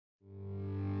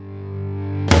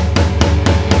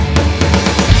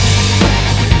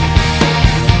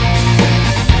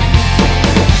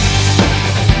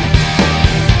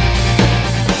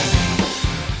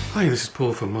Hi, this is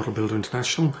Paul from Model Builder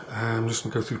International. I'm just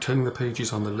going to go through turning the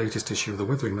pages on the latest issue of the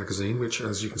Weathering magazine, which,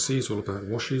 as you can see, is all about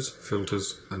washes,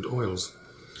 filters and oils.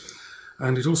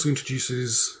 And it also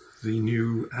introduces the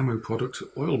new Ammo product,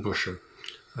 Oil Brusher.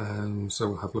 So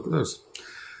we'll have a look at those.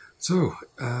 So,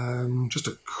 just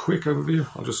a quick overview.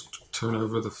 I'll just turn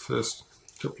over the first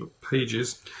couple of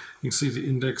pages. You can see the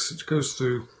index. It goes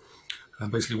through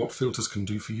basically what filters can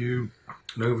do for you,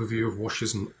 an overview of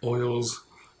washes and oils,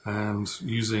 and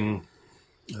using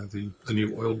the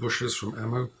new oil brushes from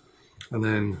Ammo, and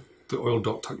then the oil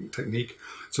dot technique.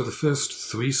 So the first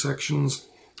three sections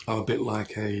are a bit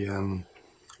like an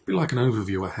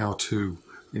overview, a how-to,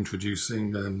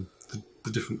 introducing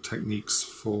the different techniques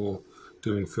for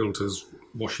doing filters,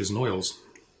 washes and oils.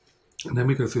 And then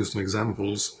we go through some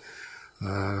examples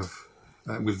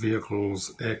with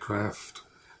vehicles, aircraft,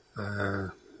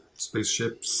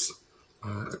 spaceships,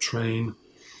 a train,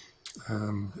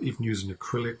 even using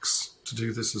acrylics to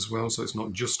do this as well, so it's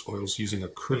not just oils, using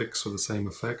acrylics for the same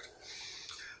effect,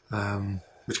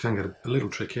 which can get a little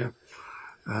trickier.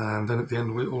 And then at the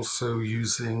end we're also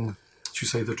using, should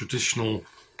say, the traditional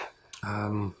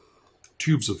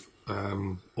tubes of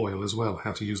oil as well,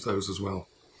 how to use those as well.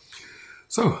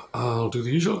 So I'll do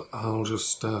the usual. I'll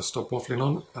just stop waffling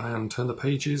on and turn the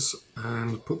pages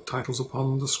and put titles up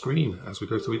on the screen as we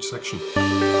go through each section.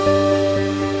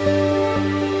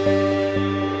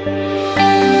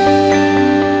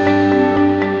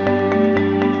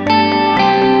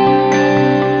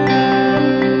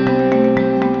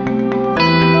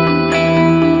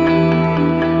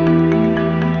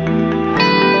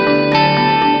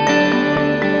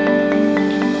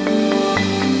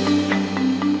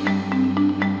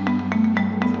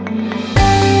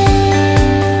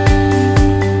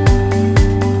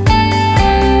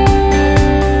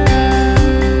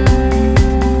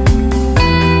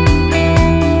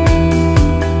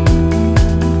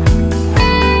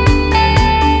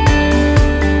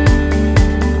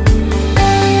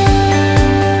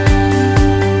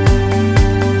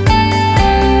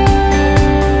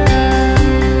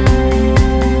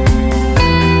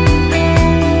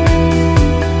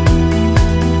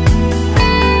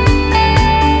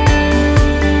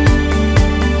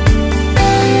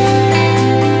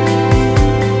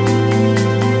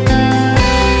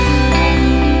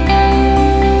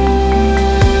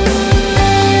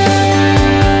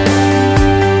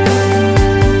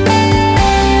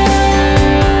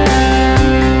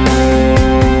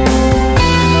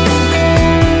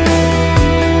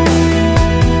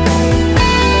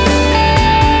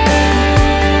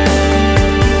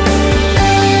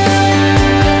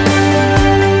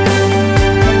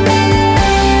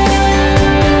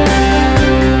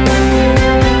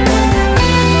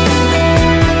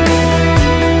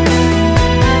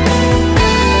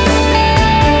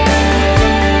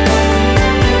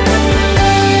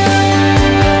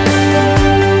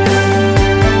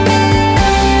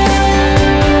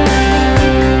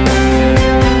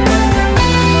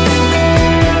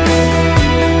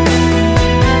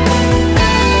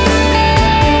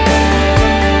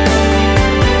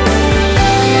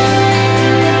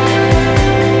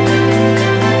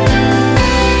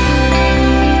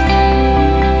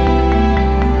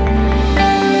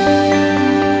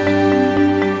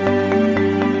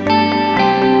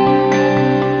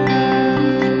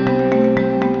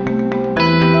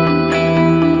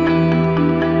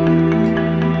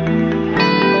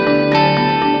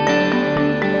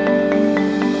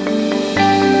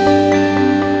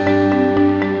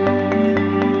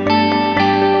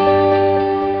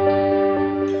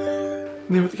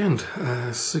 Near at the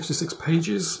end, 66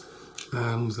 pages,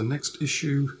 and the next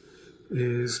issue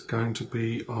is going to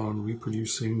be on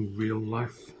reproducing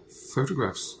real-life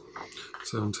photographs.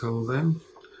 So until then,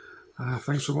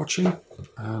 thanks for watching,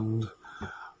 and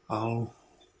I'll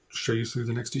show you through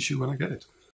the next issue when I get it.